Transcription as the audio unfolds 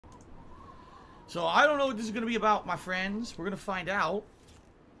So I don't know what this is going to be about, my friends. We're going to find out.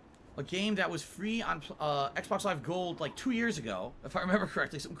 A game that was free on Xbox Live Gold like 2 years ago, if I remember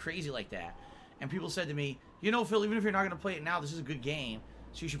correctly, something crazy like that. And people said to me, you know, Phil, even if you're not going to play it now, this is a good game.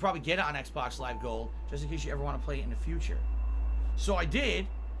 So you should probably get it on Xbox Live Gold, just in case you ever want to play it in the future. So I did,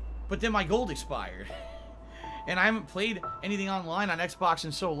 but then my gold expired. And I haven't played anything online on Xbox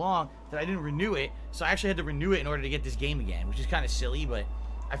in so long that I didn't renew it. So I actually had to renew it in order to get this game again, which is kind of silly, but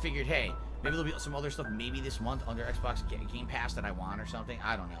I figured, hey, maybe there'll be some other stuff maybe this month under Xbox Game Pass that I want or something.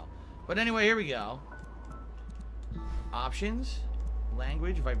 I don't know. But anyway, here we go. Options.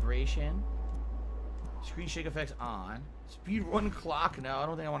 Language. Vibration. Screen shake effects on. Speedrun clock. No, I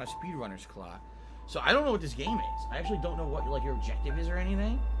don't think I want a speedrunner's clock. So I don't know what this game is. I actually don't know what like your objective is or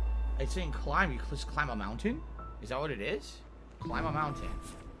anything. It's saying climb. You just climb a mountain? Is that what it is? Climb a mountain.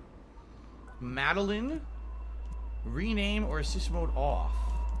 Madeline. Rename or assist mode off.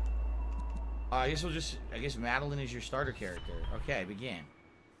 I guess Madeline is your starter character. Okay, begin.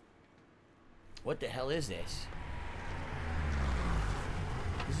 What the hell is this?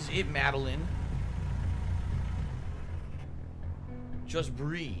 This is it, Madeline. Just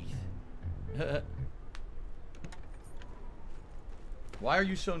breathe. Why are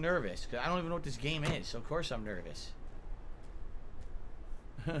you so nervous? Because I don't even know what this game is, so of course I'm nervous.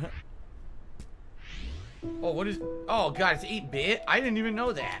 Oh, what is... Oh, God, it's 8-bit? I didn't even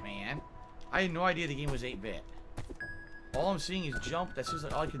know that, man. I had no idea the game was 8-bit. All I'm seeing is jump. That's just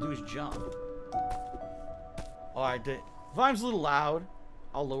like all I can do is jump. Alright, the volume's a little loud.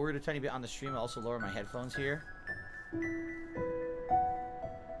 I'll lower it a tiny bit on the stream. I'll also lower my headphones here.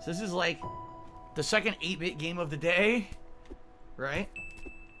 So this is like the second 8-bit game of the day. Right?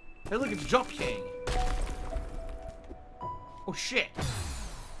 Hey, look, it's Jump King. Oh, shit.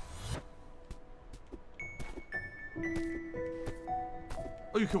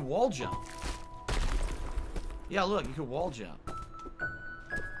 Oh, you can wall jump. Yeah, look, you can wall jump.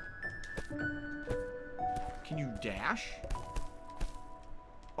 Can you dash?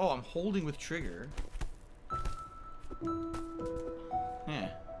 Oh, I'm holding with trigger. Yeah.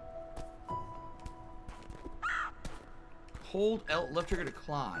 Hold left trigger to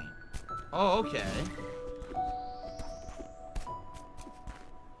climb. Oh, okay.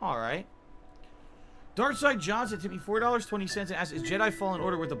 Alright. Darkside Johnson tipped me $4.20 and asked, is Jedi Fallen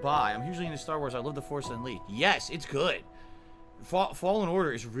Order worth a buy? I'm usually into Star Wars. I love the Force Unleashed. Yes, it's good. Fallen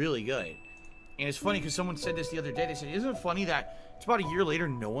Order is really good. And it's funny because someone said this the other day. They said, isn't it funny that it's about a year later,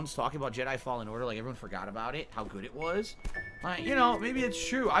 no one's talking about Jedi Fallen Order? Like, everyone forgot about it, how good it was. You know, maybe it's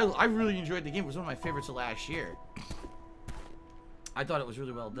true. I really enjoyed the game. It was one of my favorites of last year. I thought it was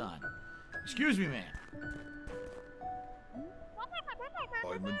really well done. Excuse me, man.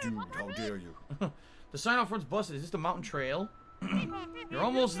 I'm a dude. How dare you? The sign out front's busted. Is this the mountain trail? You're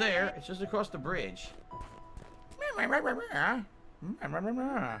almost there. It's just across the bridge.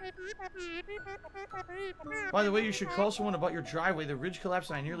 By the way, you should call someone about your driveway. The ridge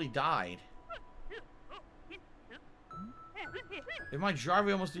collapsed and I nearly died. If my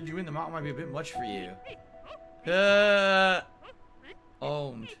driveway almost did you in, the mountain might be a bit much for you.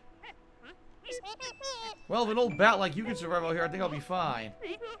 Owned. Well, if an old bat like you can survive out here, I think I'll be fine.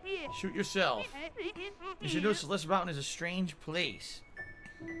 Shoot yourself. You should know Celeste Mountain is a strange place.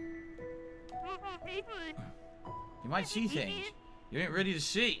 You might see things you ain't ready to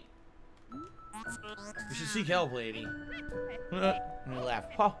see. You should seek help, lady. And I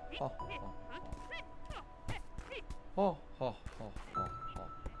laugh. Ho, ho, ho. Ho, ho, ho, ho, ho.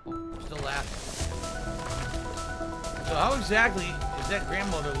 I'm still laughing. So how exactly does that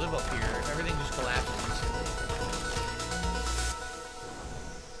grandmother live up here if everything just collapses instantly?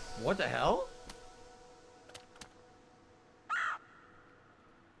 What the hell?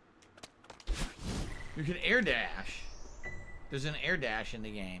 You can air dash. There's an air dash in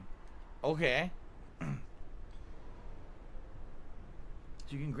the game. Okay. So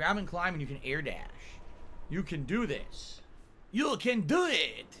you can grab and climb and you can air dash. You can do this. You can do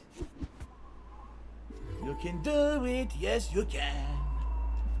it. You can do it. Yes, you can.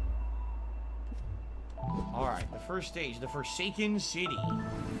 Alright, the first stage. The Forsaken City.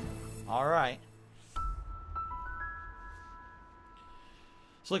 Alright.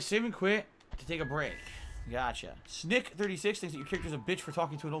 Select save and quit to take a break. Gotcha. Snick36 thinks that your character's a bitch for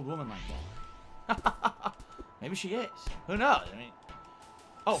talking to an old woman like that. Maybe she is. Who knows? I mean...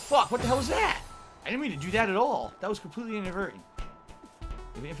 Oh, fuck. What the hell was that? I didn't mean to do that at all. That was completely inadvertent.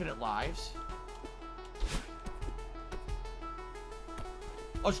 You have infinite lives.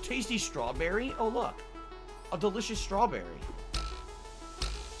 Oh, it's tasty strawberry? Oh, look. A delicious strawberry.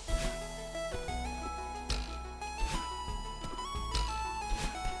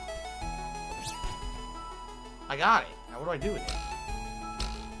 I got it. Now what do I do with it?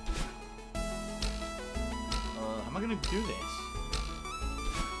 How am I gonna do this?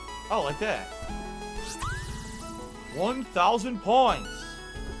 Oh, like that. 1,000 points.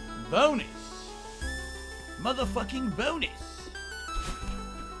 Bonus. Motherfucking bonus.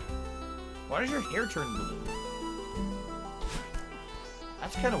 Why does your hair turn blue?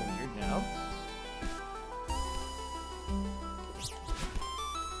 That's kind of weird, no?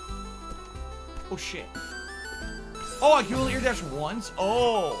 Oh, shit. Oh, I can only air dash once?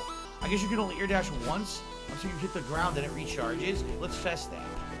 Oh. I guess you can only air dash once until you hit the ground, then it recharges. Let's test that.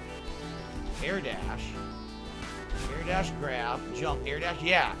 Air dash. Air dash grab. Jump. Air dash.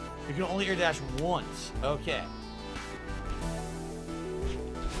 Yeah. You can only air dash once. Okay.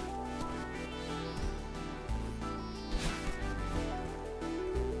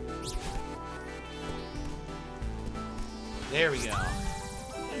 There we go.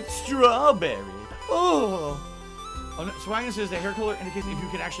 Strawberry. Oh. Oh no, Swagin says the hair color indicates if you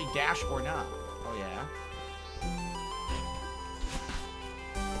can actually dash or not. Oh yeah.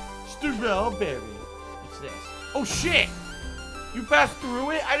 Strawberry. What's this? Oh shit! You passed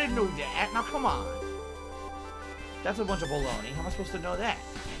through it? I didn't know that. Now come on. That's a bunch of baloney. How am I supposed to know that?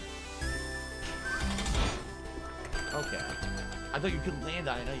 Okay. I thought you could land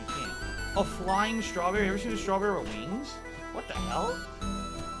on it. No, you can't. A flying strawberry? Ever seen a strawberry with wings? What the hell?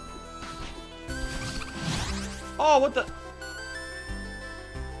 Oh, what the?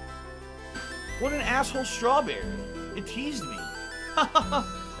 What an asshole strawberry. It teased me.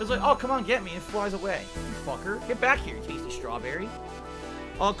 It's like, oh, come on, get me. It flies away. You fucker. Get back here, you tasty strawberry.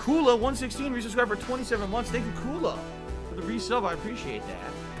 Kula, 116, resubscribed for 27 months. Thank you, Kula, for the resub. I appreciate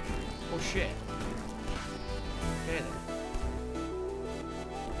that. Oh, shit. Okay, then.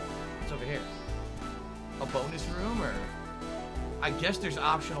 What's over here? A bonus room, or? I guess there's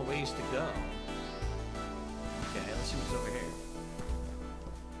optional ways to go. Okay, let's see what's over here.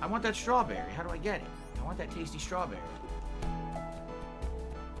 I want that strawberry. How do I get it? I want that tasty strawberry.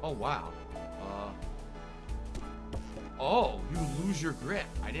 Oh, wow. Oh, you lose your grip.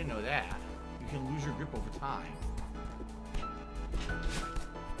 I didn't know that. You can lose your grip over time.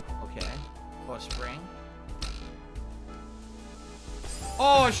 Okay. Oh, a spring.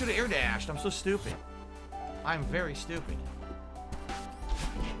 Oh, I should have air dashed. I'm so stupid. I'm very stupid.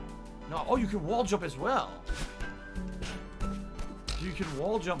 No, oh, you can wall jump as well. You can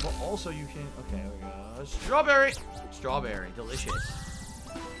wall jump, but also you can... Okay, there we go. Strawberry! Strawberry. Delicious.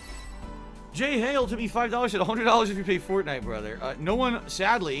 Jay Hale to me $5 said $100 if you play Fortnite, brother. No one,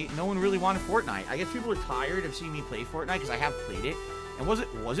 sadly, no one really wanted Fortnite. I guess people are tired of seeing me play Fortnite because I have played it. And was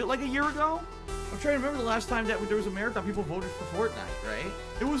it like a year ago? I'm trying to remember the last time that there was a marathon people voted for Fortnite, right?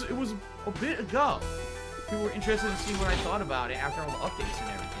 It was a bit ago. People were interested in seeing what I thought about it after all the updates and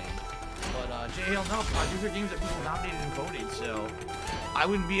everything. But Jay Hale, no, these are games that people nominated and voted, so I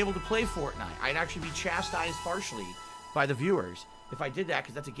wouldn't be able to play Fortnite. I'd actually be chastised partially by the viewers if I did that,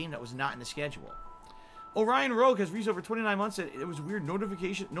 because that's a game that was not in the schedule. Orion Rogue has reached over 29 months. It was weird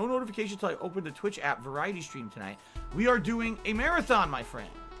notification, no notification until I opened the Twitch app variety stream tonight. We are doing a marathon, my friend.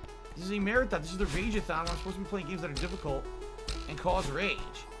 This is a marathon. This is the Rage-A-Thon. I'm supposed to be playing games that are difficult and cause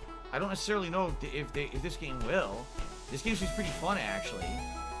rage. I don't necessarily know if this game will. This game seems pretty fun, actually.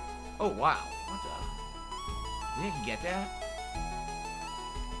 Oh, wow. What the? You think I can get that?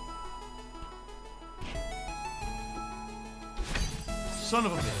 Son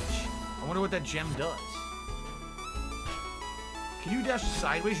of a bitch. I wonder what that gem does. Can you dash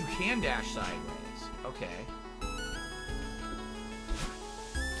sideways? You can dash sideways. Okay.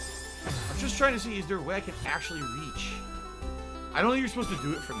 I'm just trying to see, is there a way I can actually reach? I don't think you're supposed to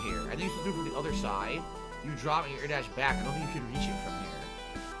do it from here. I think you're supposed to do it from the other side. You drop and you air dash back. I don't think you can reach it from here.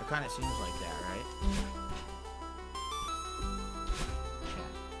 It kind of seems like that, right?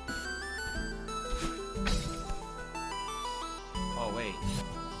 Oh, wait.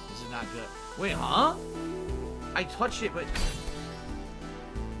 This is not good. Wait, huh? I touched it, but...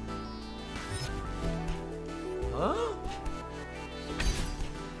 Huh?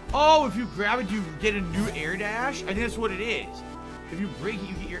 Oh, if you grab it, you get a new air dash? I think that's what it is. If you break it,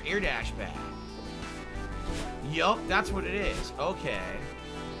 you get your air dash back. Yup, that's what it is. Okay.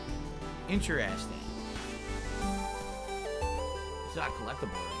 Interesting. It's not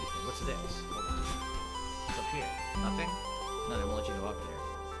collectible or anything. What's this? Hold on. What's up here? Nothing? No, they won't let you go up there.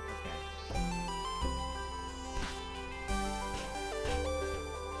 Okay.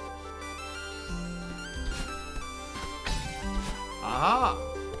 Aha!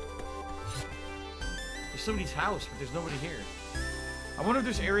 There's somebody's house, but there's nobody here. I wonder if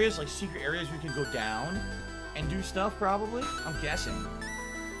there's areas, like secret areas, we can go down and do stuff, probably? I'm guessing.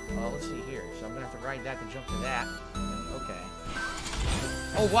 Let's see here. So I'm gonna have to ride that to jump to that. Okay.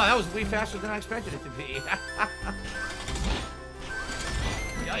 Oh wow, that was way faster than I expected it to be.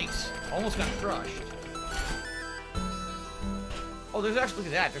 Yikes! Almost got crushed. Oh, there's actually,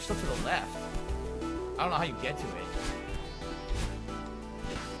 look at that. There's stuff to the left. I don't know how you get to it.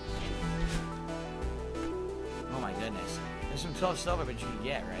 Oh my goodness. There's some tough stuff I bet you can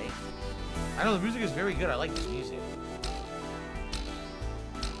get, right? I know the music is very good. I like this music.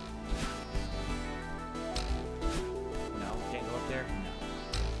 No, can't go up there? No.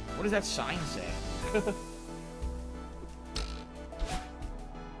 What does that sign say?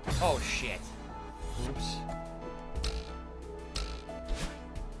 Oh shit. Oops.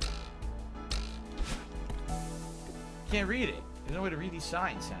 Can't read it. There's no way to read these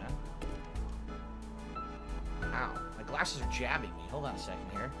signs, huh? Ow. My glasses are jabbing me. Hold on a second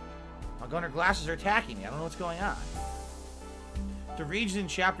here. My gunner glasses are attacking me. I don't know what's going on. The rage is in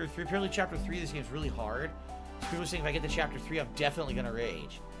chapter 3. Apparently chapter 3 of this game is really hard. So people are saying if I get to chapter 3, I'm definitely gonna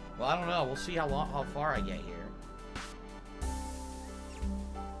rage. Well, I don't know. We'll see how far I get here.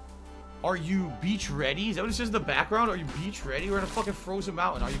 Are you beach ready? Is that what it says in the background? Are you beach ready? We're in a fucking frozen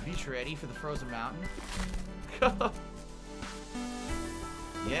mountain. Are you beach ready for the frozen mountain?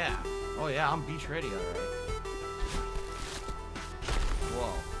 Yeah. Oh yeah, I'm beach ready, alright.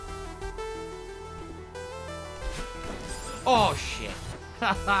 Whoa. Oh shit.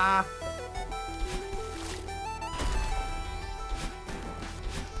 Haha.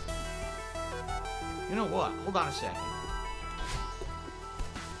 You know what? Hold on a second.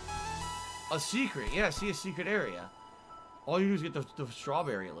 A secret. Yeah, see a secret area. All you do is get the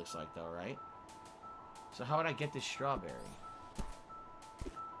strawberry, it looks like, though, right? So how would I get this strawberry?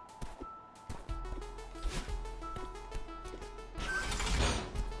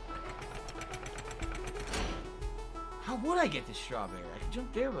 How would I get this strawberry? I can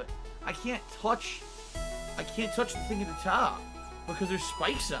jump there, but I can't touch the thing at the top because there's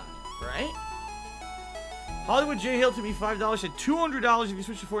spikes on it, right? Hollywood J Hill to me $5 said $200 if you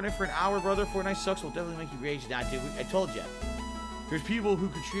switch to Fortnite for an hour, brother. Fortnite sucks. Will definitely make you rage. Nah, dude, I told you. There's people who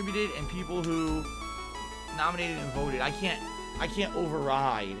contributed and people who nominated and voted. I can't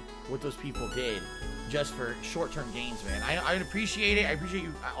override what those people did just for short-term gains, man. I appreciate it. I appreciate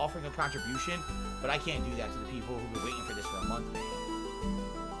you offering a contribution, but I can't do that to the people who've been waiting for this for a month, man.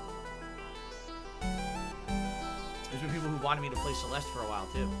 There's been people who wanted me to play Celeste for a while,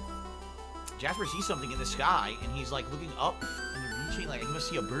 too. Jasper sees something in the sky, and he's, like, looking up and reaching. Like, he must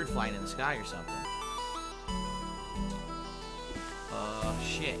see a bird flying in the sky or something.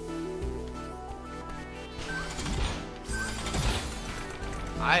 Shit.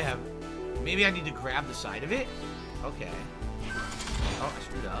 Maybe I need to grab the side of it? Okay. Oh, I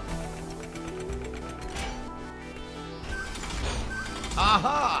screwed up.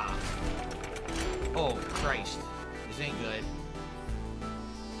 Aha! Oh, Christ. This ain't good.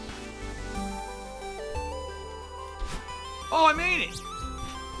 Oh, I made it!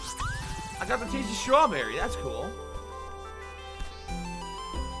 I got the tasty strawberry. That's cool.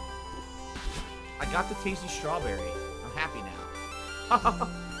 I got the tasty strawberry. I'm happy now.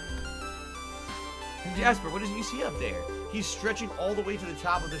 Jasper, what does he see up there? He's stretching all the way to the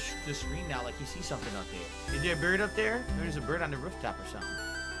top of the screen now like he sees something up there. Is there a bird up there? Maybe there's a bird on the rooftop or something.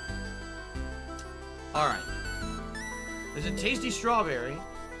 Alright. There's a tasty strawberry.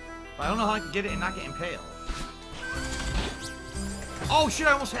 But I don't know how I can get it and not get impaled. Oh shit,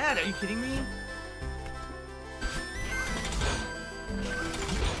 I almost had it. Are you kidding me?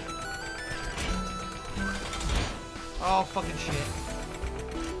 Oh, fucking shit.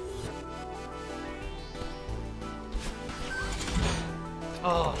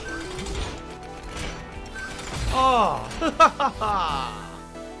 Oh. Oh.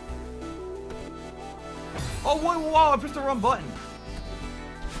 Oh, whoa, I pressed the wrong button.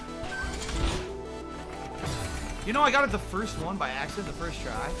 You know, I got it the first one by accident, the first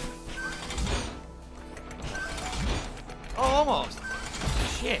try. Oh, almost.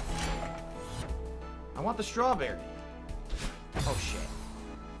 Shit. I want the strawberry. Oh, shit.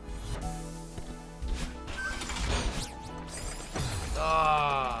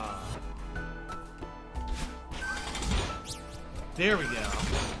 Ah. There we go.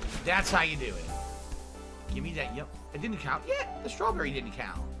 That's how you do it. Give me that. Yep. It didn't count. Yeah, the strawberry didn't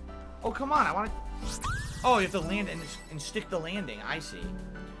count. Oh, come on. I want to... Oh, you have to land and stick the landing. I see.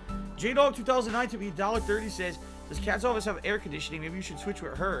 J-Dog 2009 to be $1.30 says, does Cat's office have air conditioning? Maybe you should switch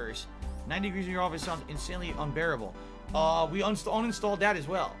with hers. 90 degrees in your office sounds insanely unbearable. We uninstalled that as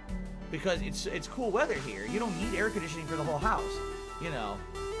well. Because it's cool weather here. You don't need air conditioning for the whole house. You know.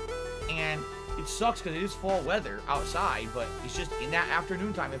 And it sucks because it is fall weather outside, but it's just in that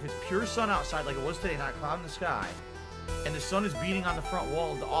afternoon time. If it's pure sun outside like it was today, not a cloud in the sky, and the sun is beating on the front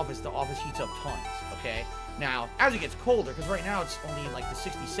wall of the office heats up tons, okay? Now, as it gets colder, because right now it's only in like the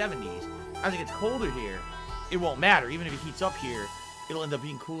 60s, 70s, as it gets colder here, it won't matter. Even if it heats up here, it'll end up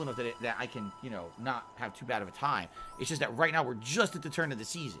being cool enough that I can, you know, not have too bad of a time. It's just that right now we're just at the turn of the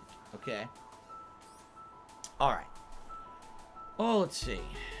season, okay? All right. Oh, let's see.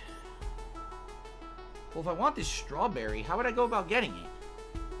 Well, if I want this strawberry, how would I go about getting it?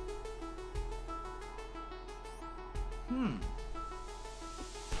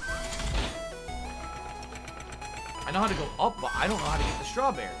 I know how to go up, but I don't know how to get the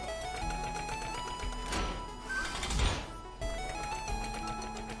strawberry.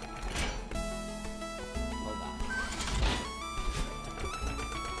 Hold on.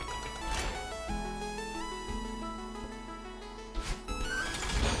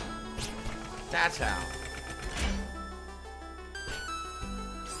 That's how.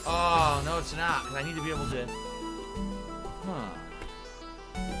 Oh, no, it's not, because I need to be able to...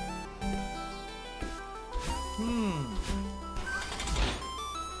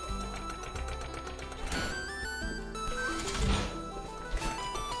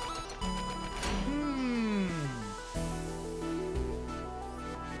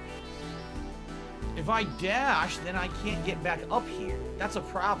 If I dash, then I can't get back up here. That's a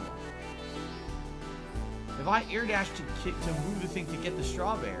problem. If I air dash to move the thing to get the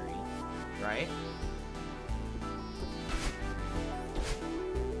strawberry, right?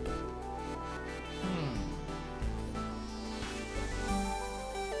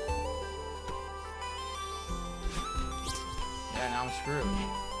 Yeah, now I'm screwed.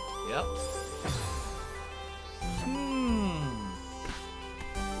 Yep.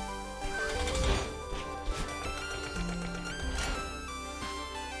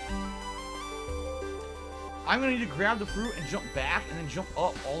 I'm gonna need to grab the fruit and jump back and then jump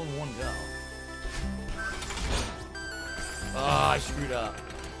up all in one go. Oh, I screwed up.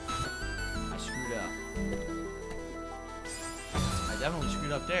 I screwed up. I definitely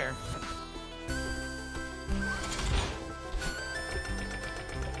screwed up there.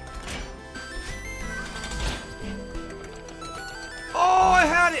 Oh, I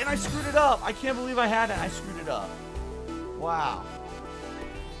had it and I screwed it up. I can't believe I had it and I screwed it up. Wow.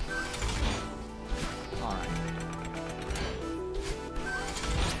 Alright.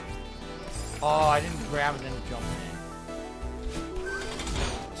 Oh, I didn't grab it and then jump in.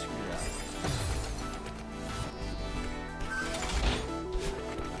 Screw it up.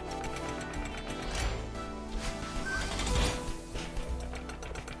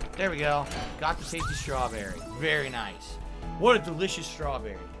 There we go. Got the tasty strawberry. Very nice. What a delicious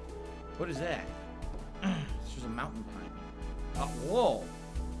strawberry. What is that? This was a mountain pine. Whoa.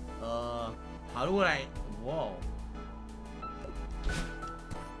 How do I... Whoa.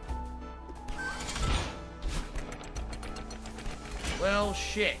 Well,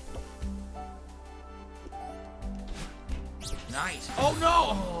 shit. Nice. Oh,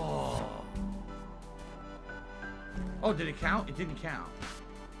 no! Oh, did it count? It didn't count.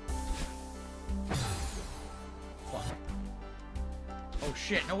 Fuck. Oh,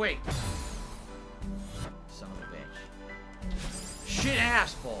 shit. No, wait. Son of a bitch. Shit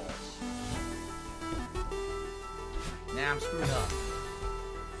ass balls. Nah, I'm screwed up.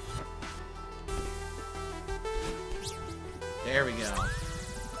 There we go.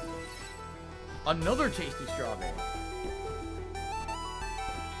 Another tasty strawberry.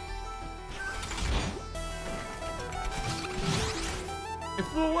 It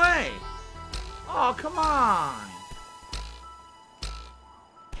flew away. Oh, come on.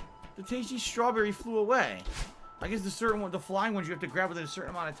 The tasty strawberry flew away. I guess the flying ones you have to grab within a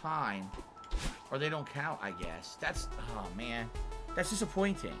certain amount of time. Or they don't count, I guess. That's, oh man. That's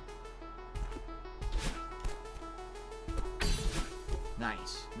disappointing.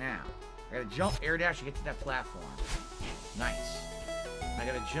 Nice. Now, I gotta jump, air dash to get to that platform. Nice. I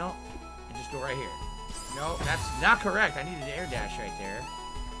gotta jump and just go right here. No, that's not correct. I needed an air dash right there.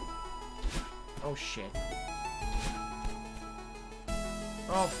 Oh, shit.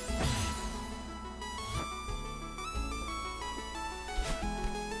 Oh.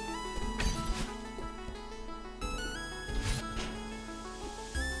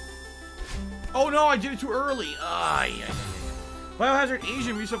 Oh no, I did it too early. Yeah. Biohazard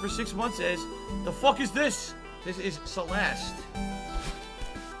Asian resub for 6 months says, the fuck is this? This is Celeste.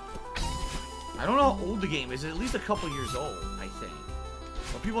 I don't know how old the game is. It's at least a couple years old, I think.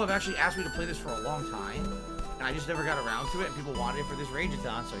 But people have actually asked me to play this for a long time. And I just never got around to it. And people wanted it for this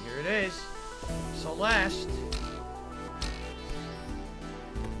Rage-A-Thon. So here it is. Celeste.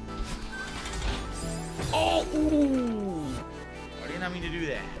 Oh! Ooh! I did not mean to do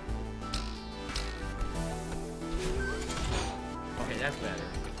that. Okay, that's better.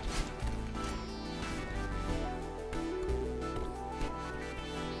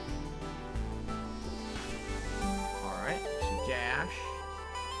 Alright, some dash.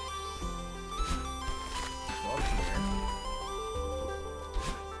 Go up here.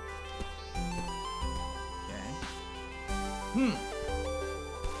 Okay.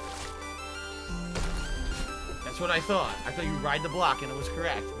 That's what I thought. I thought you ride the block and it was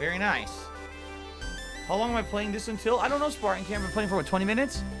correct. Very nice. How long am I playing this until? I don't know, Spartan Camp. I've been playing for, what, 20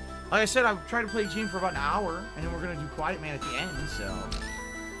 minutes? Like I said, I've tried to play Gene for about an hour, and then we're going to do Quiet Man at the end, so...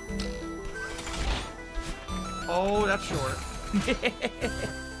 Oh, that's short.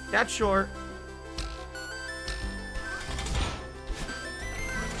 That's short.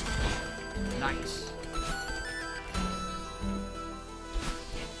 Nice.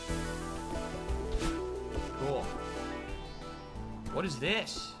 Cool. What is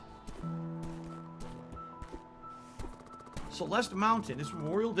this? Celeste Mountain. This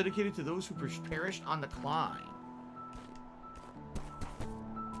memorial dedicated to those who perished on the climb.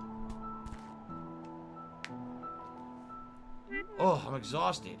 Oh, I'm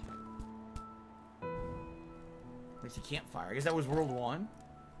exhausted. There's a campfire. I guess that was World 1.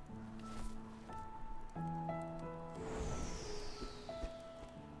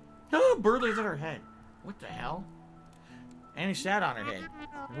 Oh, bird lays on her head. What the hell? Annie sat on her head.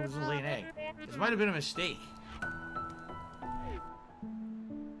 It was a lay an egg. This might have been a mistake.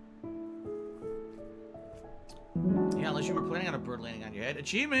 Yeah, unless you were planning on a bird landing on your head.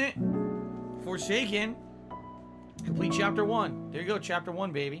 Achievement! Forsaken. Complete chapter 1. There you go, chapter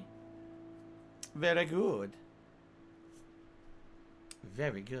 1, baby. Very good.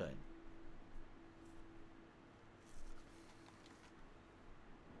 Very good.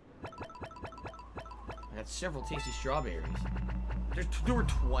 I got several tasty strawberries. There were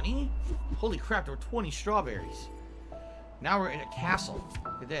 20? Holy crap, there were 20 strawberries. Now we're in a castle.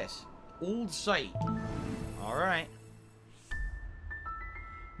 Look at this. Old site. Alright.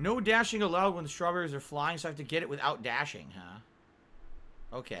 No dashing allowed when the strawberries are flying, so I have to get it without dashing, huh?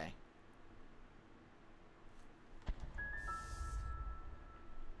 Okay.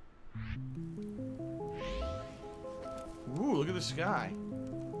 Ooh, look at the sky.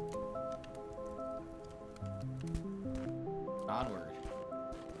 Onward.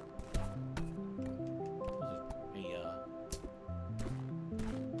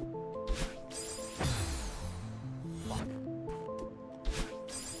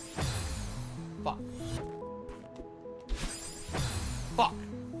 Fuck. Fuck.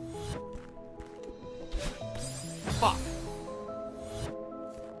 Fuck.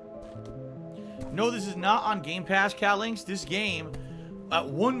 No, this is not on Game Pass, Cat Links. This game, at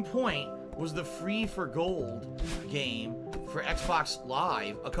one point, was the free for gold game for Xbox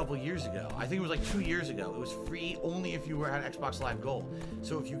Live a couple years ago. I think it was like 2 years ago. It was free only if you were at Xbox Live Gold.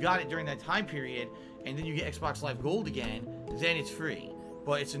 So if you got it during that time period, and then you get Xbox Live Gold again, then it's free.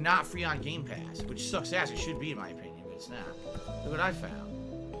 But it's not free on Game Pass, which sucks ass. It should be, in my opinion, but it's not. Look what I found.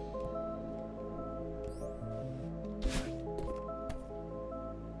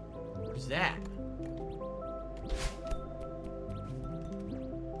 What is that?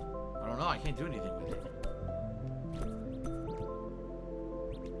 I don't know. I can't do anything with it.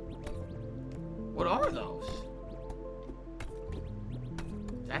 What are those?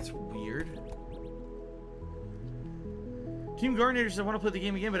 That's weird. Team Gardener says, I want to play the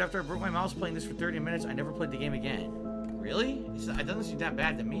game again, but after I broke my mouse playing this for 30 minutes, I never played the game again. Really? It doesn't seem that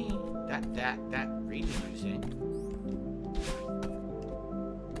bad to me. That rage-inducing.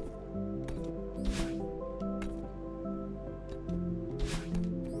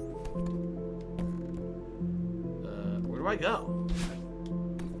 Where do I go?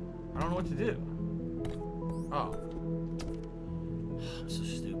 I don't know what to do. Oh. I'm so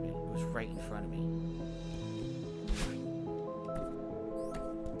stupid. It was right in front of me.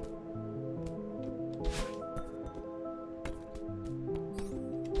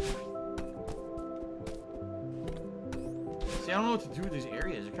 See, I don't know what to do with these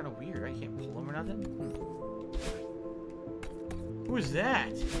areas. They're kind of weird. I can't pull them or nothing. Who is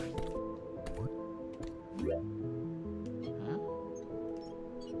that? Huh?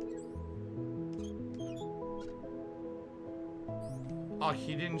 Oh,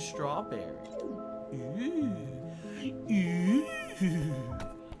 hidden strawberry. Ooh. Ooh.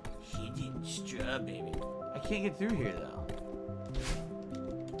 Hidden strawberry. I can't get through here, though.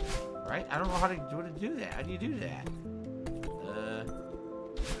 Right? I don't know how to do that. How do you do that?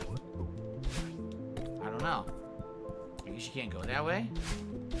 I don't know. I guess you can't go that way?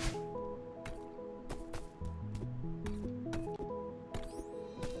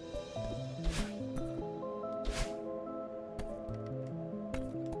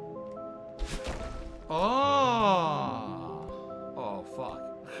 Oh. Oh, fuck.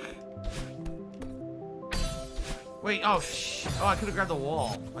 Wait, oh, oh, I could have grabbed the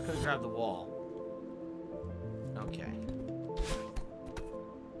wall. I could have grabbed the wall. Okay.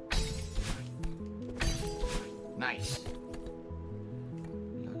 Nice.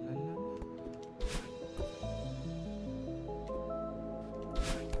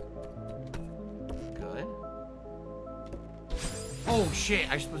 Good. Oh, shit.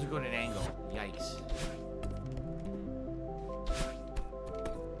 I was supposed to go at an angle. Yikes.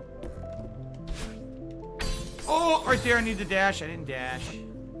 Oh, right there. I need to dash. I didn't dash.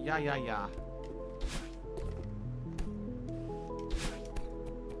 Yeah, yeah, yeah.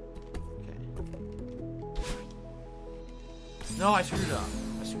 No, I screwed up.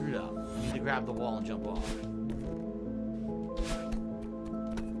 I screwed up. I need to grab the wall and jump off.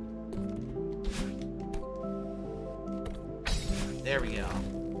 There we go.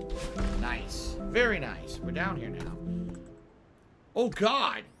 Nice. Very nice. We're down here now. Oh,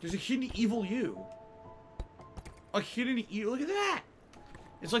 God. There's a hidden evil you. A hidden evil. Look at that.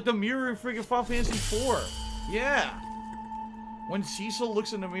 It's like the mirror in friggin' Final Fantasy IV. Yeah. When Cecil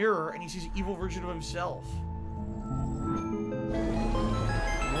looks in the mirror and he sees an evil version of himself.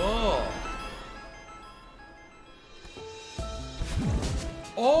 Whoa.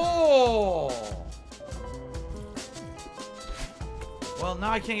 Oh! Well,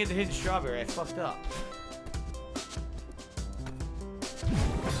 now I can't get the hidden strawberry. I fucked up.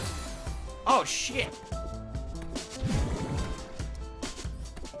 Oh, shit.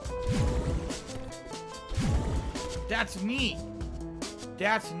 That's neat.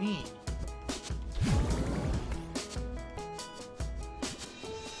 That's neat.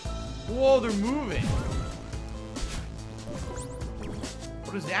 Whoa, they're moving.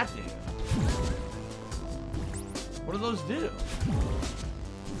 What does that do? What do those do?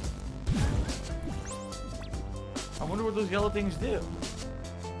 I wonder what those yellow things do.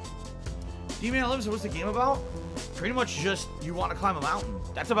 D-Man Unlimited, what's the game about? Pretty much just you want to climb a mountain.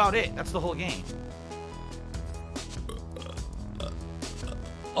 That's about it. That's the whole game.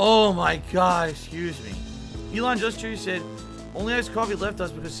 Oh my god, excuse me. Elon Just True said, only iced coffee left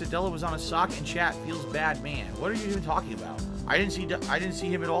us because Sidella was on a sock and chat. Feels bad, man. What are you even talking about? I didn't see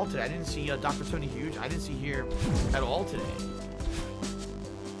him at all today. I didn't see Dr. Tony Huge. I didn't see here at all today.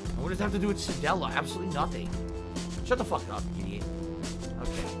 And what does that have to do with Sidella? Absolutely nothing. Shut the fuck up, idiot.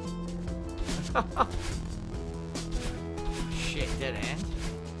 Okay. Shit, dead end.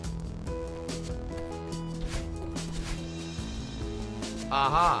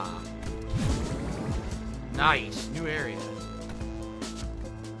 Aha. Nice. New area.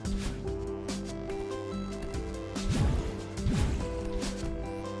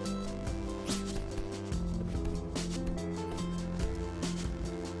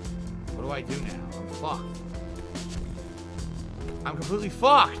 What do I do now? I'm fucked. I'm completely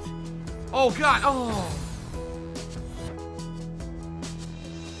fucked. Oh, God. Oh.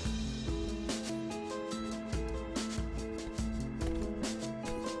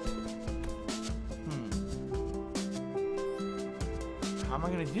 How am I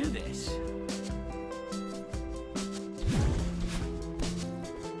going to do this?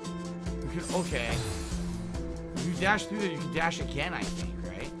 Okay. If you dash through there, you can dash again, I think,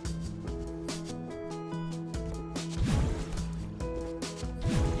 right?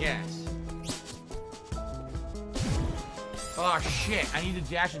 Yes. Oh, shit. I need to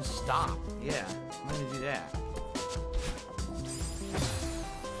dash and stop. Yeah, I'm going to do that.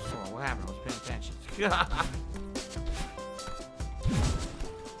 Oh, what happened? I was paying attention.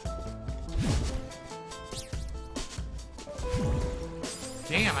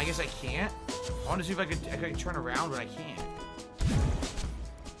 Damn, I guess I can't. I want to see if I could turn around, but I can't.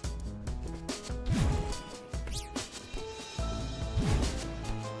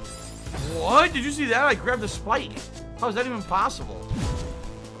 What? Did you see that? I grabbed the spike. How is that even possible?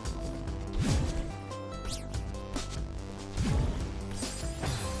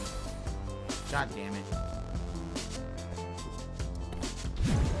 God damn it.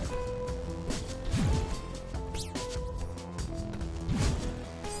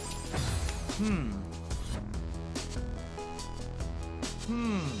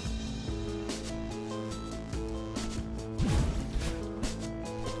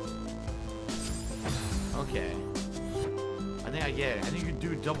 Okay. I think I get it. I think you can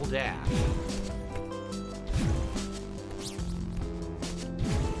do a double dash.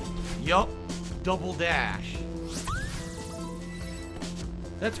 Yup. Double dash.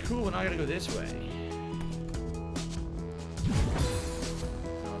 That's cool, and I gotta go this way.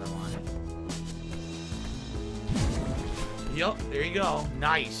 Yup, there you go.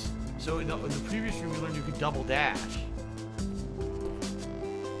 Nice. So in the previous room, we learned you could double dash.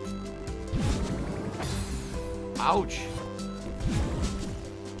 Ouch.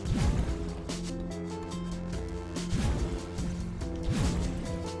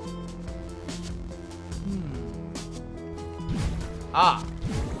 Ah.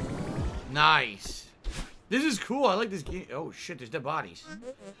 Nice. This is cool. I like this game. Oh, shit. There's dead bodies.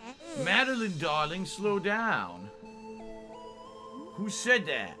 Madeline, darling, slow down. Who said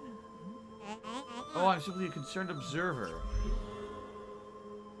that? Oh, I'm simply a concerned observer.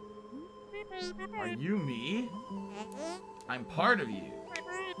 Are you me? I'm part of you.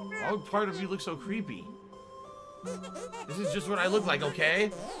 Why would part of you look so creepy? This is just what I look like,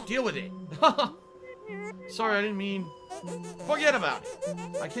 okay? Deal with it. Sorry, I didn't mean... Forget about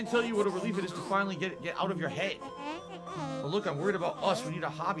it. I can't tell you what a relief it is to finally get out of your head. Well, look, I'm worried about us. We need a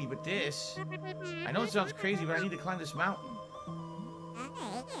hobby, but this... I know it sounds crazy, but I need to climb this mountain.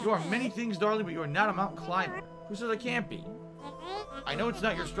 You are many things, darling, but you are not a mountain climber. Who says I can't be? I know it's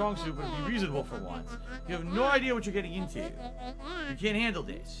not your strong suit, but be reasonable for once. You have no idea what you're getting into. You can't handle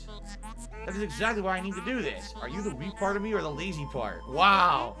this. That is exactly why I need to do this. Are you the weak part of me or the lazy part?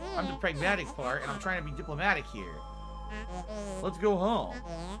 Wow! I'm the pragmatic part, and I'm trying to be diplomatic here. Let's go home.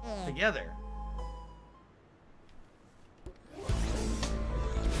 Together.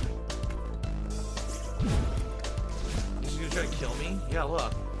 He's gonna try to kill me? Yeah,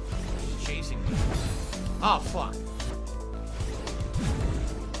 look. He's chasing me. Oh, fuck.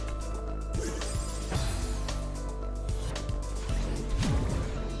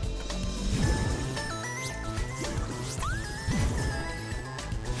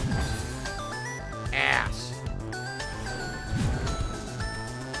 Ass.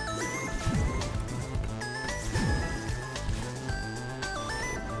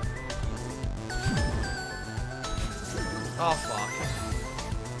 Oh, fuck.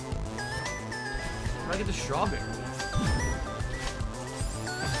 How do I get the strawberry?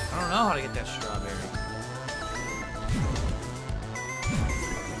 I don't know how to get that strawberry.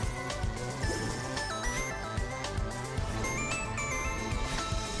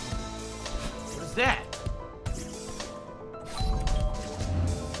 What is that?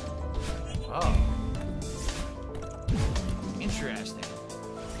 Oh. Interesting.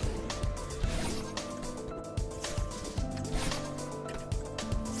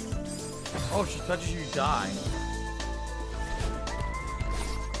 Oh, she touches you, you die.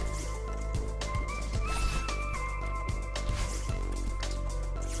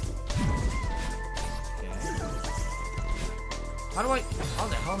 Okay. How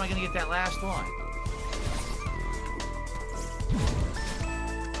the hell am I gonna get that last one?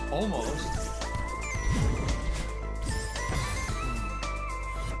 Almost.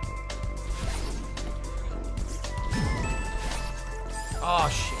 Oh,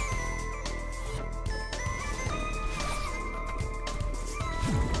 shit.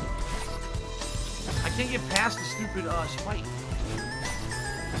 I can't get past the stupid, spike.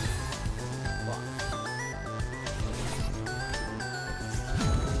 Fuck.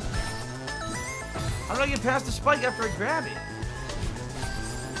 How do I get past the spike after I grab it?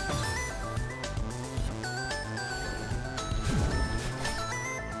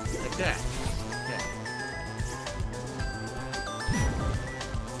 Like that. Okay.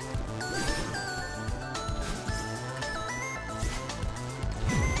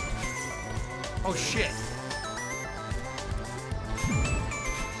 Oh shit.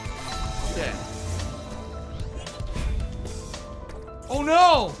 Okay. Oh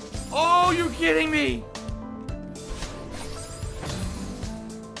no! Oh, you kidding me?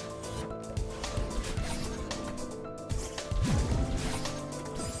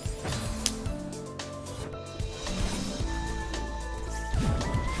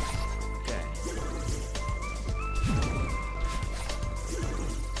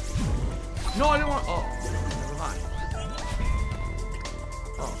 No, I didn't want. Oh, never mind.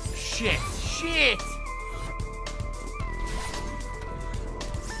 Oh, shit. Shit!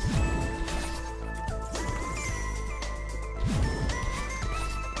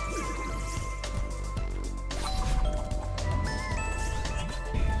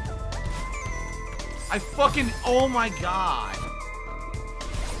 I fucking. Oh my god.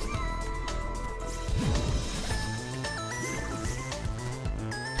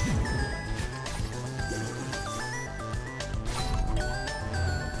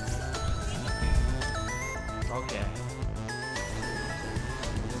 Okay.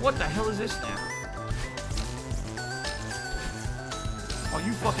 What the hell is this now? Oh,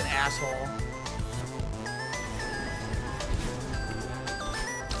 you fucking asshole.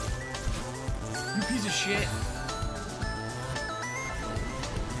 You piece of shit.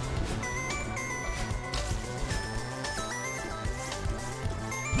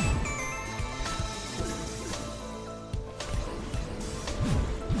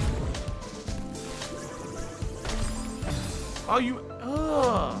 Oh, you...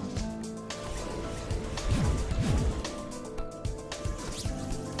 Ugh.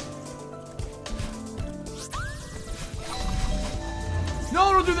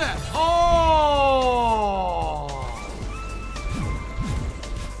 No, don't do that! Oh!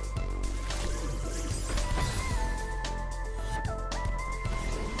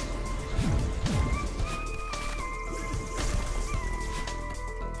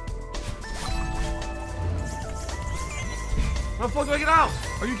 How the fuck do I get out?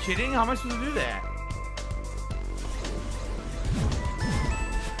 Are you kidding? How am I supposed to do that?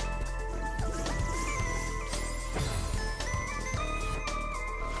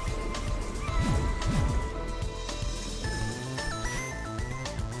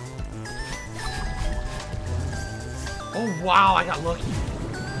 Oh wow, I got lucky.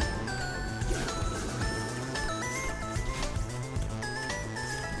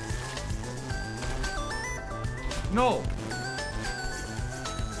 No.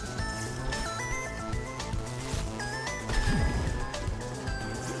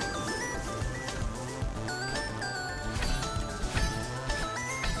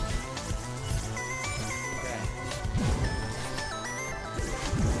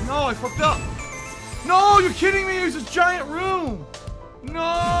 No, I fucked up. No, you're kidding me. There's a giant room.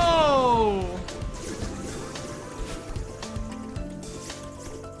 No.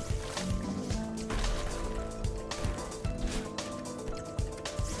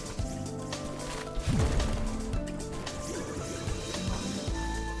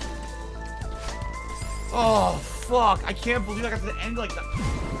 Oh, fuck. I can't believe I got to the end like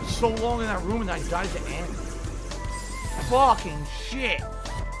that. So long in that room and I died at the end. Fucking shit.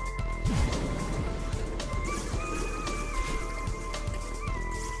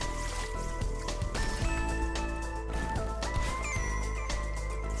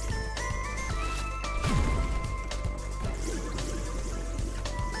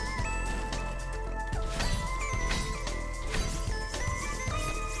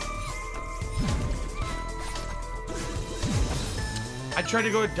 I tried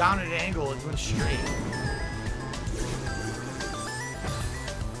to go down at an angle, it went straight.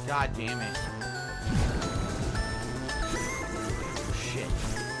 God damn it. Shit.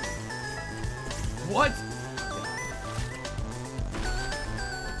 What?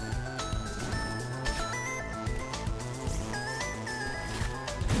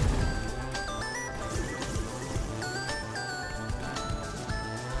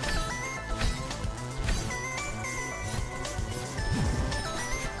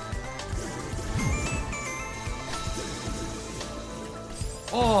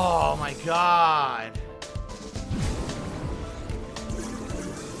 Oh my god.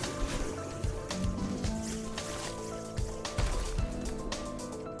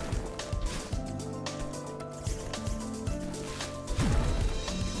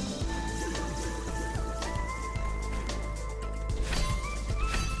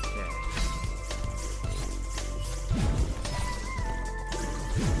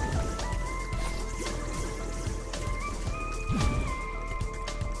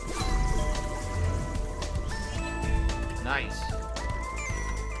 Nice.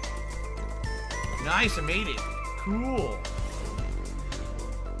 Nice, I made it. Cool.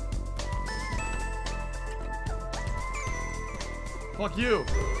 Fuck you.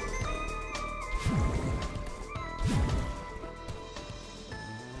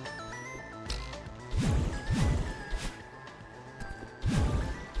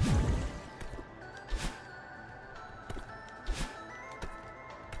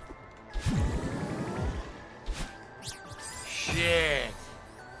 Shit.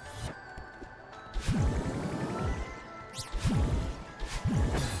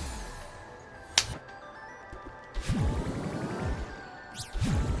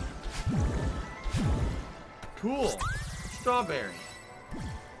 Cool. Strawberry.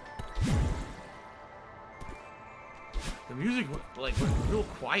 The music went real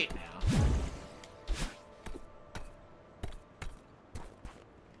quiet now.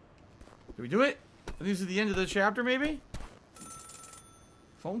 Did we do it? I think this is the end of the chapter, maybe?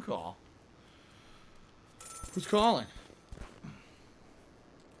 Phone call. Who's calling?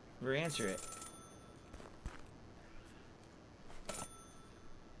 Never answer it.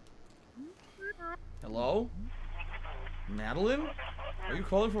 Hello? Madeline? Are you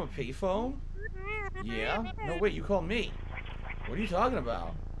calling from a payphone? Yeah? No, wait, you called me. What are you talking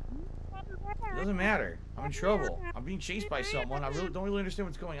about? It doesn't matter. I'm in trouble. I'm being chased by someone. I don't really understand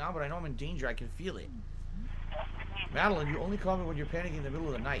what's going on, but I know I'm in danger. I can feel it. Madeline, you only call me when you're panicking in the middle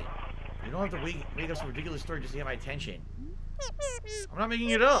of the night. You don't have to make up some ridiculous story just to get my attention. I'm not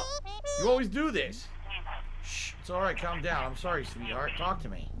making it up. You always do this. Shh. It's alright, calm down. I'm sorry, sweetheart. Talk to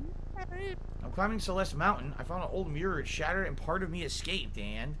me. I'm climbing Celeste Mountain. I found an old mirror. It shattered and part of me escaped,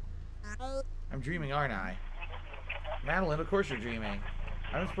 and... I'm dreaming, aren't I? Madeline, of course you're dreaming.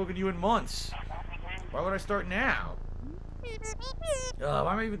 I haven't spoken to you in months. Why would I start now?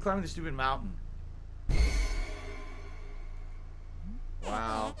 Why am I even climbing this stupid mountain?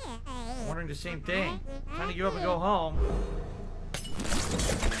 Wow. I'm wondering the same thing. Time to give up and go home.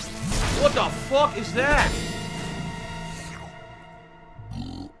 What the fuck is that?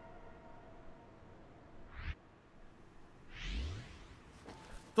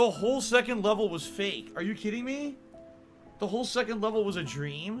 The whole second level was fake. Are you kidding me? The whole second level was a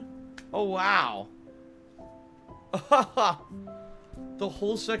dream? Oh, wow. The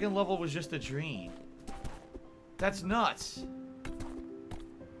whole second level was just a dream. That's nuts.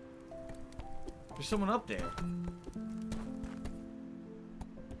 There's someone up there.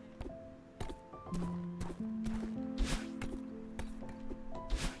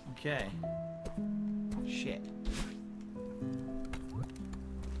 Okay. Shit.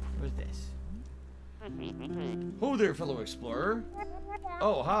 What's this? Oh there, fellow explorer.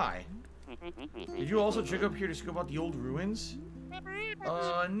 Oh, hi. Did you also check up here to scope out the old ruins?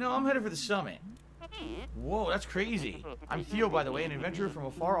 No, I'm headed for the summit. Whoa, that's crazy. I'm Theo, by the way, an adventurer from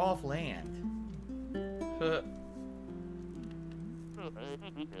a far-off land. Not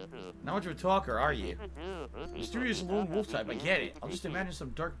much of a talker, are you? Mysterious lone wolf type, I get it. I'll just imagine some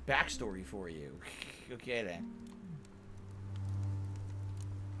dark backstory for you. Okay, then.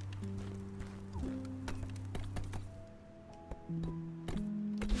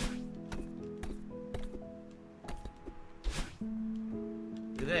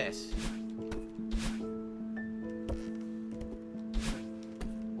 Look at this.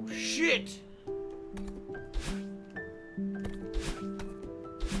 Oh, shit!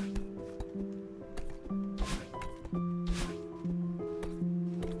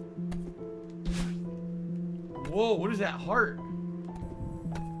 Whoa, what is that heart?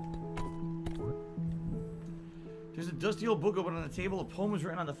 There's a dusty old book open on the table. A poem was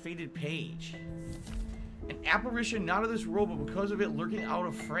written on the faded page. An apparition not of this world, but because of it lurking out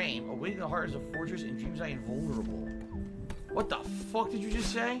of frame. Awaiting the heart is a fortress, and dreams I invulnerable. What the fuck did you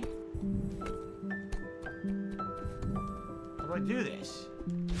just say? How do I do this?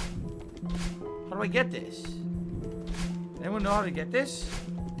 How do I get this? Anyone know how to get this?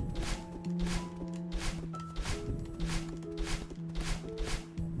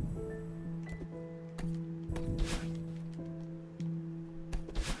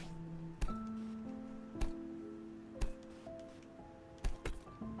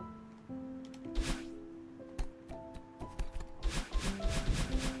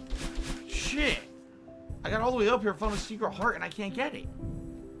 Shit! I got all the way up here, found a secret heart, and I can't get it.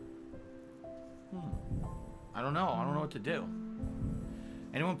 I don't know. I don't know what to do.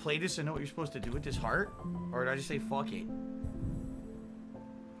 Anyone play this and know what you're supposed to do with this heart? Or did I just say fuck it?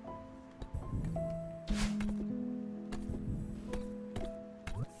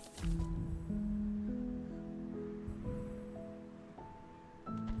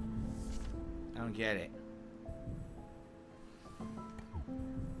 I don't get it.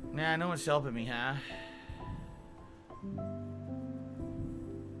 Nah, no one's helping me, huh?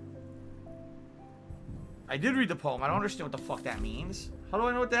 I did read the poem. I don't understand what the fuck that means. How do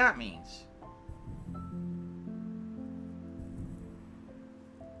I know what that means?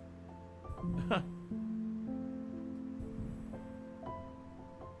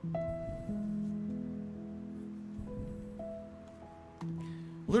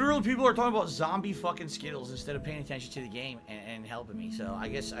 Literally, people are talking about zombie fucking Skittles instead of paying attention to the game and helping me. So I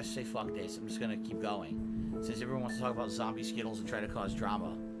guess I say fuck this. I'm just gonna keep going. Since everyone wants to talk about zombie Skittles and try to cause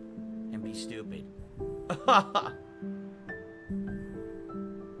drama. And be stupid.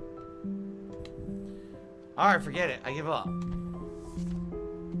 Alright, forget it. I give up.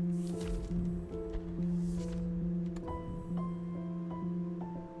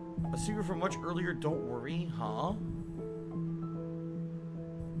 A secret from much earlier, don't worry, huh?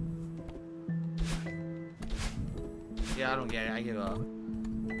 Yeah, I don't get it. I give up.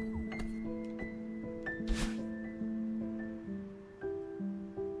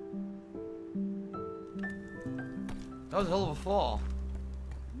 That was a hell of a fall.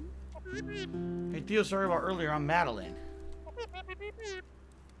 Hey, Theo, sorry about earlier. I'm Madeline.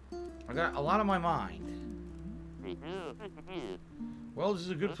 I got a lot on my mind. Well, this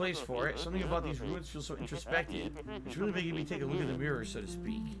is a good place for it. Something about these ruins feels so introspective. It's really making me take a look in the mirror, so to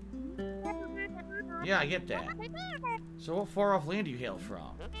speak. Yeah, I get that. So what far-off land do you hail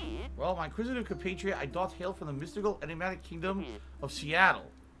from? Well, my inquisitive compatriot, I doth hail from the mystical, enigmatic kingdom of Seattle.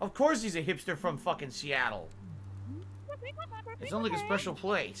 Of course he's a hipster from fucking Seattle. It's not like a special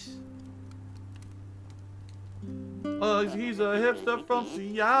place. He's a hipster from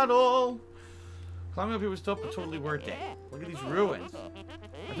Seattle. Climbing up here was tough, but totally worth it. Look at these ruins.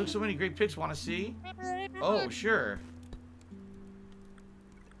 I took so many great pics. Want to see? Oh, sure.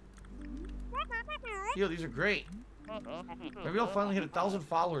 Yo, these are great. Maybe I'll finally hit 1,000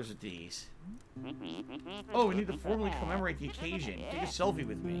 followers with these. Oh, we need to formally commemorate the occasion. Take a selfie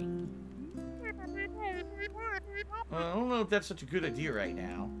with me. I don't know if that's such a good idea right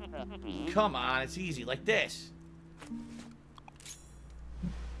now. Come on, it's easy, like this.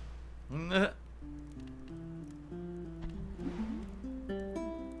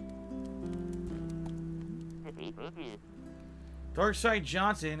 Darkside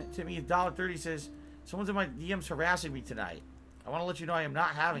Johnson tipped me $1.30, says, someone's in my DMs harassing me tonight. I want to let you know I am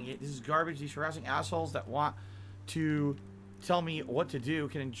not having it. This is garbage. These harassing assholes that want to tell me what to do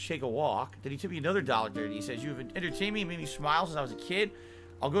can take a walk. Then he tipped me another $1.30. He says, you've entertained me and made me smile since I was a kid.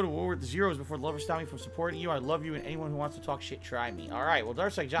 I'll go to war with the zeros before the lovers stop me from supporting you. I love you, and anyone who wants to talk shit, try me. All right, well,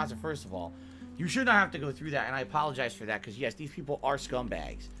 Darkside Johnson, first of all, you should not have to go through that, and I apologize for that, because, yes, these people are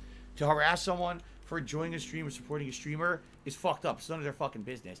scumbags. To harass someone for joining a stream or supporting a streamer is fucked up. It's none of their fucking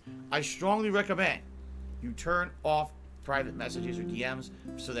business. I strongly recommend you turn off private messages or DMs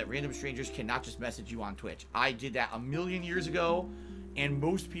so that random strangers cannot just message you on Twitch. I did that a million years ago, and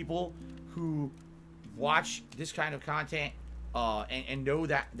most people who watch this kind of content and know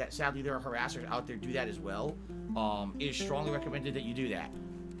that sadly there are harassers out there do that as well. It is strongly recommended that you do that.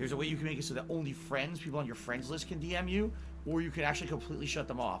 There's a way you can make it so that only friends, people on your friends list can DM you, or you can actually completely shut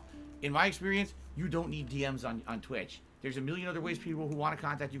them off. In my experience, you don't need DMs on Twitch. There's a million other ways people who want to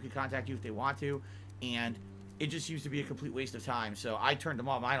contact you can contact you if they want to, and it just seems to be a complete waste of time. So I turned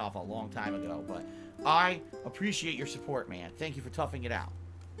mine off a long time ago, but I appreciate your support, man. Thank you for toughing it out.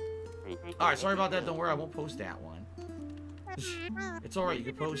 Alright, sorry about that. Don't worry, I won't post that one. It's alright, you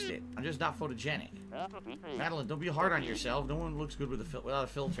can post it. I'm just not photogenic. Madeline, don't be hard on yourself. No one looks good without a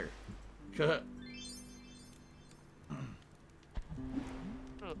filter.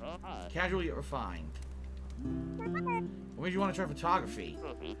 Casual yet refined. What made you want to try photography?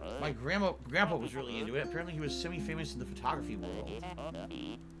 My grandpa was really into it. Apparently he was semi-famous in the photography world.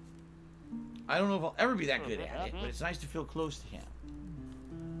 I don't know if I'll ever be that good at it, but it's nice to feel close to him.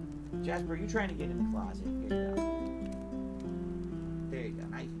 Jasper, are you trying to get in the closet? Here you go. There you go.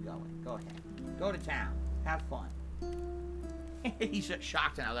 Now you can go in. Go ahead. Go to town. Have fun. He's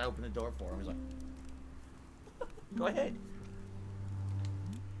shocked now that I opened the door for him. He's like, go ahead.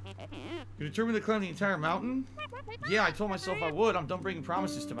 You determined to climb the entire mountain? Yeah, I told myself I would. I'm done breaking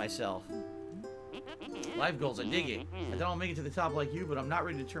promises to myself. Life goals, I dig it. I thought I'll make it to the top like you, but I'm not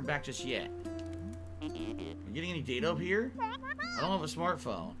ready to turn back just yet. You getting any data up here? I don't have a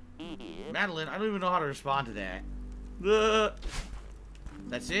smartphone. Madeline, I don't even know how to respond to that.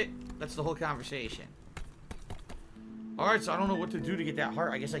 That's it? That's the whole conversation. Alright, so I don't know what to do to get that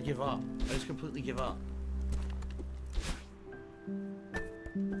heart. I guess I give up. I just completely give up.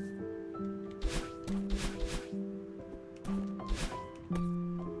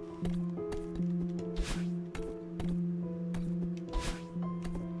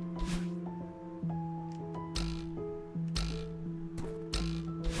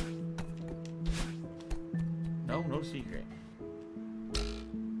 No secret.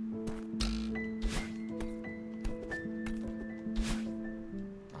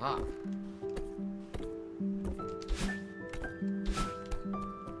 Aha.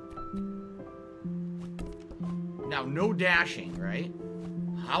 Now, no dashing, right?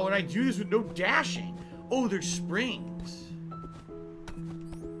 How would I do this with no dashing? Oh, there's springs.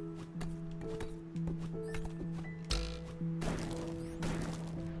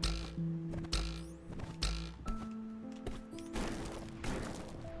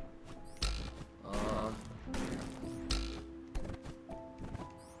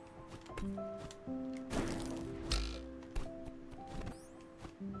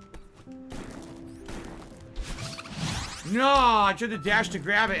 No, I tried to dash to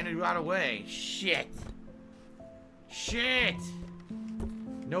grab it and it got away. Shit. Shit.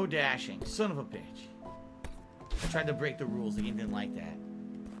 No dashing. Son of a bitch. I tried to break the rules. The game didn't like that.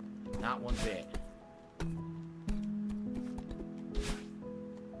 Not one bit.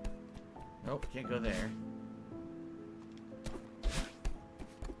 Nope, can't go there.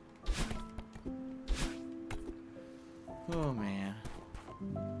 Oh, man.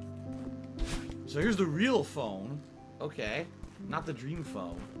 So here's the real phone. Okay, not the dream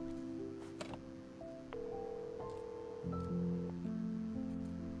phone.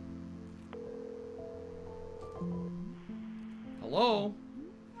 Hello?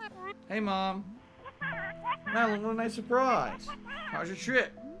 Hey, Mom. Madeline, what a nice surprise. How's your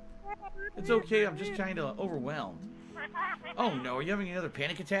trip? It's okay, I'm just kind of overwhelmed. Oh no, are you having another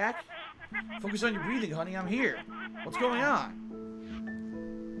panic attack? Focus on your breathing, honey, I'm here. What's going on?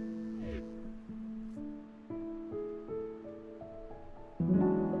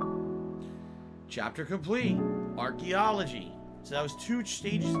 Chapter complete. Archaeology. So that was 2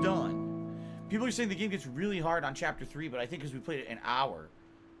 stages done. People are saying the game gets really hard on chapter 3, but I think because we played it an hour.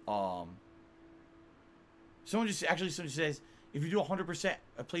 Someone says, if you do 100%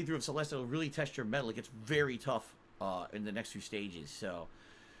 a playthrough of Celeste, it'll really test your mettle. It gets very tough in the next few stages. So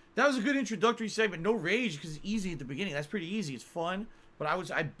that was a good introductory segment. No rage because it's easy at the beginning. That's pretty easy. It's fun. But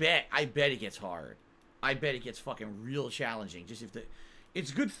I bet it gets hard. I bet it gets fucking real challenging. Just if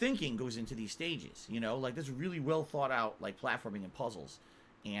it's good thinking goes into these stages, you know, like there's really well thought out like platforming and puzzles.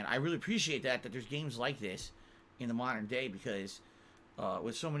 And I really appreciate that there's games like this in the modern day, because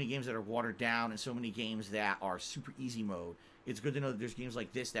with so many games that are watered down and so many games that are super easy mode, it's good to know that there's games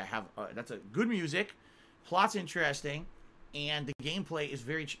like this that have that's a good music, plot's interesting, and the gameplay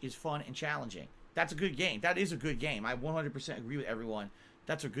is fun and challenging. That's a good game. That is a good game. I 100% agree with everyone.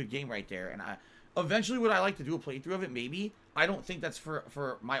 That's a good game right there. And eventually would I like to do a playthrough of it? Maybe. I don't think that's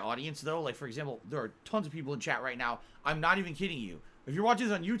for my audience though. Like for example, there are tons of people in chat right now. I'm not even kidding you. If you're watching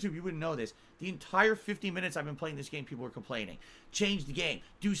this on YouTube, you wouldn't know this. The entire 50 minutes I've been playing this game, people are complaining. Change the game.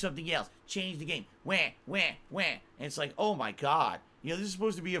 Do something else. Change the game. Wah, wah, wah. And it's like, oh my god. You know, this is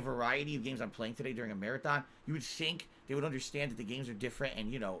supposed to be a variety of games I'm playing today during a marathon. You would think they would understand that the games are different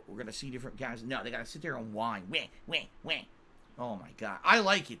and, you know, we're going to see different guys. No, they got to sit there and whine. Wah, wah, wah. Oh my god. I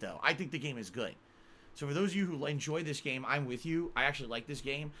like it, though. I think the game is good. So for those of you who enjoy this game, I'm with you. I actually like this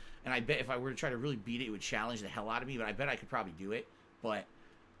game. And I bet if I were to try to really beat it, it would challenge the hell out of me. But I bet I could probably do it. But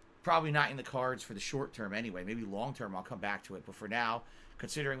probably not in the cards for the short term anyway. Maybe long term I'll come back to it. But for now,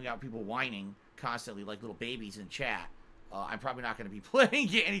 considering we got people whining constantly like little babies in chat, I'm probably not going to be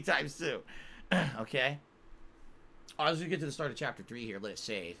playing it anytime soon. Okay? Let's just get to the start of chapter 3 here. Let it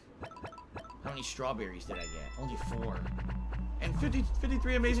save. How many strawberries did I get? Only 4. And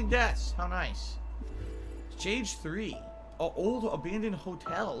 53 amazing deaths. How nice. Stage 3. An old abandoned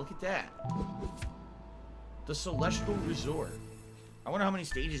hotel. Look at that. The Celestial Resort. I wonder how many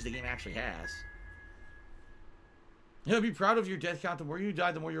stages the game actually has. You'll be proud of your death count. The more you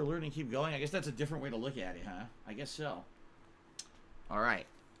die, the more you're learning and keep going. I guess that's a different way to look at it, huh? I guess so. Alright.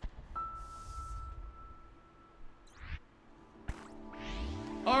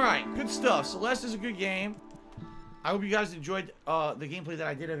 Alright, good stuff. Celeste is a good game. I hope you guys enjoyed the gameplay that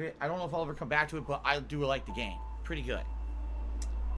I did of it. I don't know if I'll ever come back to it, but I do like the game. Pretty good.